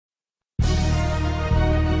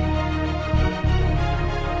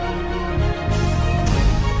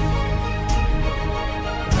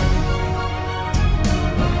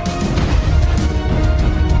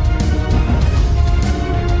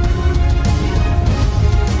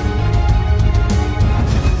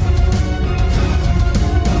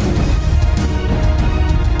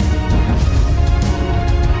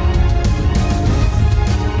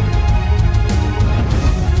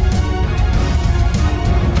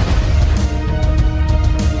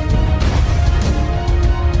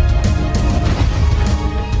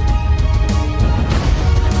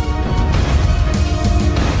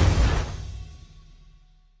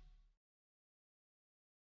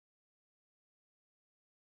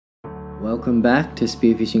Welcome back to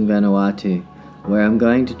Spearfishing Vanuatu, where I'm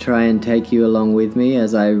going to try and take you along with me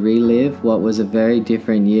as I relive what was a very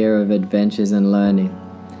different year of adventures and learning.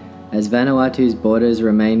 As Vanuatu's borders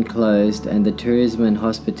remained closed and the tourism and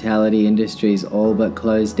hospitality industries all but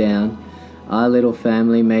closed down, our little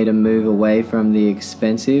family made a move away from the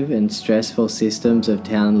expensive and stressful systems of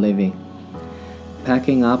town living.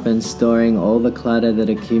 Packing up and storing all the clutter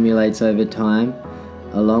that accumulates over time,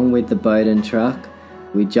 along with the boat and truck,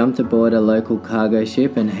 we jumped aboard a local cargo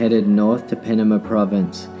ship and headed north to Panama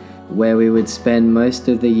Province, where we would spend most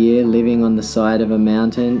of the year living on the side of a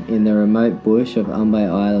mountain in the remote bush of Umbay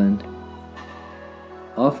Island.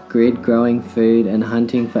 Off-grid growing food and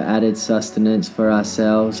hunting for added sustenance for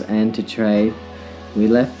ourselves and to trade, we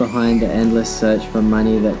left behind the endless search for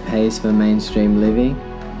money that pays for mainstream living,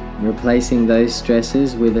 replacing those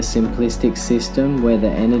stresses with a simplistic system where the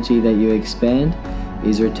energy that you expend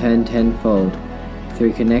is returned tenfold,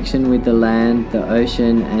 through connection with the land, the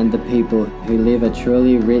ocean, and the people who live a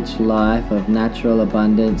truly rich life of natural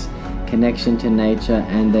abundance, connection to nature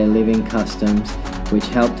and their living customs, which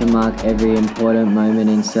help to mark every important moment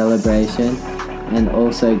in celebration and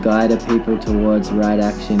also guide a people towards right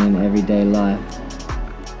action in everyday life.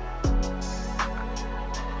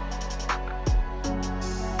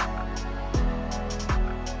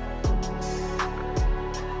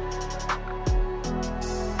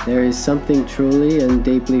 There is something truly and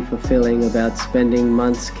deeply fulfilling about spending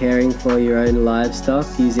months caring for your own livestock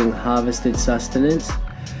using harvested sustenance,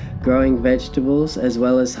 growing vegetables, as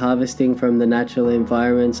well as harvesting from the natural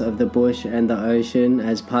environments of the bush and the ocean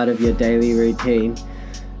as part of your daily routine,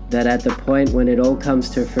 that at the point when it all comes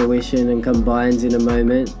to fruition and combines in a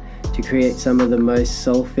moment to create some of the most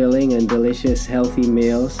soul-filling and delicious healthy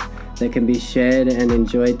meals that can be shared and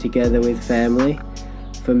enjoyed together with family.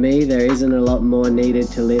 For me, there isn't a lot more needed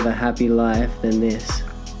to live a happy life than this.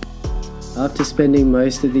 After spending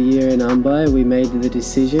most of the year in Umbay, we made the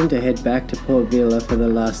decision to head back to Port Vila for the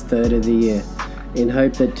last third of the year, in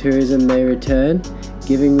hope that tourism may return,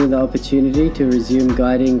 giving me the opportunity to resume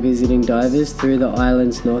guiding visiting divers through the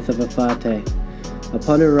islands north of Afate.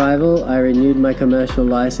 Upon arrival, I renewed my commercial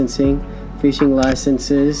licensing, fishing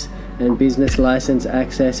licenses, and business license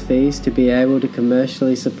access fees to be able to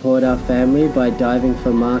commercially support our family by diving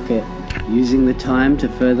for market, using the time to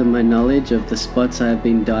further my knowledge of the spots I have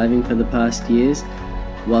been diving for the past years,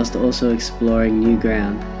 whilst also exploring new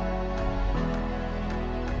ground.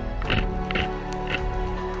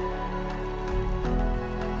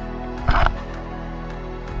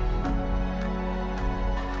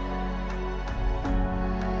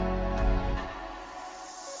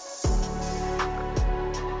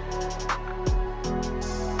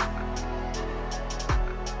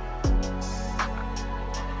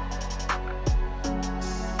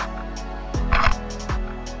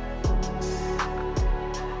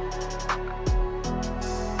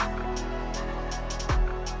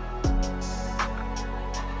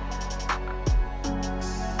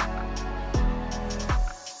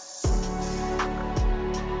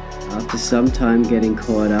 After some time getting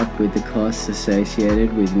caught up with the costs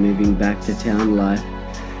associated with moving back to town life,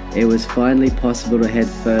 it was finally possible to head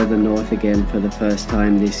further north again for the first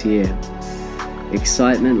time this year.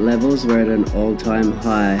 Excitement levels were at an all-time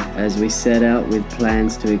high as we set out with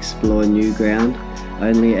plans to explore new ground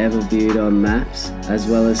only ever viewed on maps, as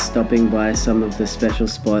well as stopping by some of the special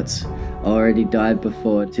spots already dived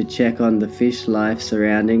before to check on the fish life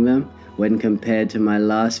surrounding them when compared to my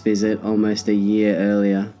last visit almost a year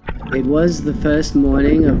earlier. It was the first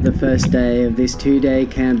morning of the first day of this 2-day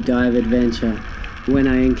camp dive adventure when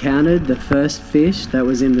I encountered the first fish that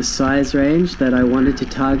was in the size range that I wanted to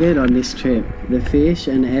target on this trip. The fish,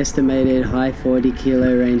 an estimated high 40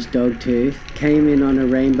 kilo range dogtooth, came in on a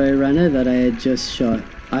rainbow runner that I had just shot.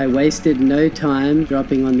 I wasted no time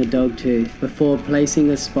dropping on the dogtooth before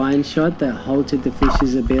placing a spine shot that halted the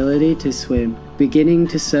fish's ability to swim. Beginning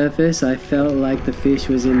to surface, I felt like the fish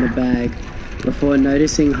was in the bag, before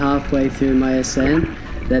noticing halfway through my ascent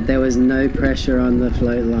that there was no pressure on the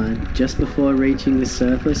float line. Just before reaching the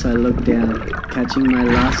surface, I looked down, catching my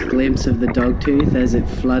last glimpse of the dogtooth as it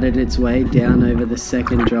flooded its way down over the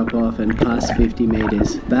second drop-off and past 50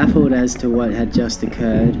 meters. Baffled as to what had just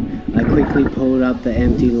occurred, I quickly pulled up the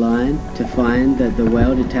empty line to find that the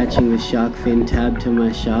weld attaching the shark fin tab to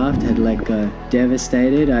my shaft had let go.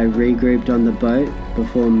 Devastated, I regrouped on the boat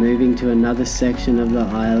before moving to another section of the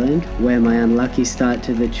island where my unlucky start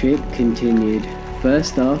to the trip continued.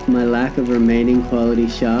 First off, my lack of remaining quality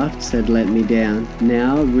shafts had let me down.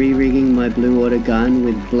 Now, re-rigging my blue water gun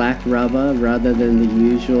with black rubber rather than the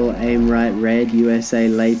usual aim right red USA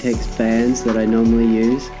latex bands that I normally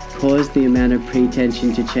use, caused the amount of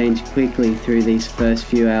pre-tension to change quickly through these first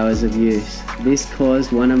few hours of use. This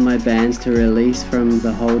caused one of my bands to release from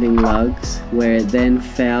the holding lugs, where it then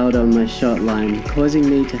fouled on my shot line, causing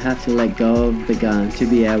me to have to let go of the gun to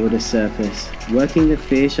be able to surface. Working the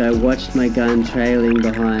fish, I watched my gun trailing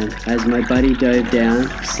behind. As my buddy dove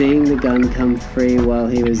down, seeing the gun come free while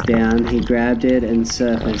he was down, he grabbed it and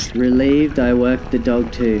surfaced. Relieved, I worked the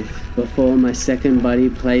dogtooth before my second buddy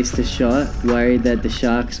placed a shot, worried that the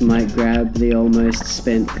sharks might grab the almost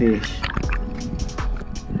spent fish.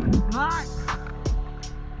 Mark,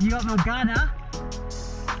 you got my gun, huh?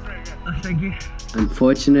 Oh, thank you.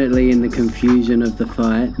 Unfortunately, in the confusion of the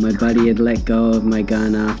fight, my buddy had let go of my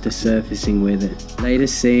gun after surfacing with it. Later,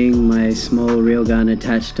 seeing my small reel gun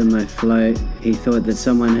attached to my float, he thought that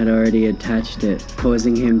someone had already attached it,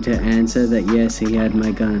 causing him to answer that yes, he had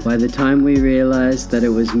my gun. By the time we realized that it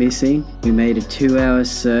was missing, we made a 2-hour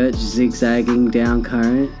search zigzagging down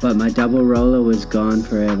current, but my double roller was gone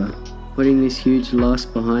forever. Putting this huge loss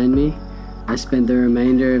behind me, I spent the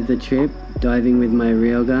remainder of the trip diving with my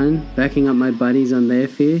reel gun, backing up my buddies on their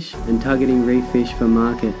fish, and targeting reef fish for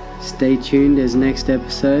market. Stay tuned as next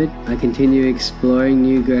episode I continue exploring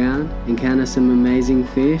new ground, encounter some amazing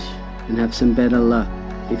fish, and have some better luck.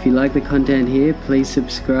 If you like the content here, please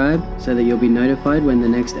subscribe so that you'll be notified when the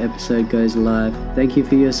next episode goes live. Thank you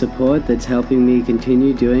for your support that's helping me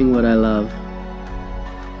continue doing what I love.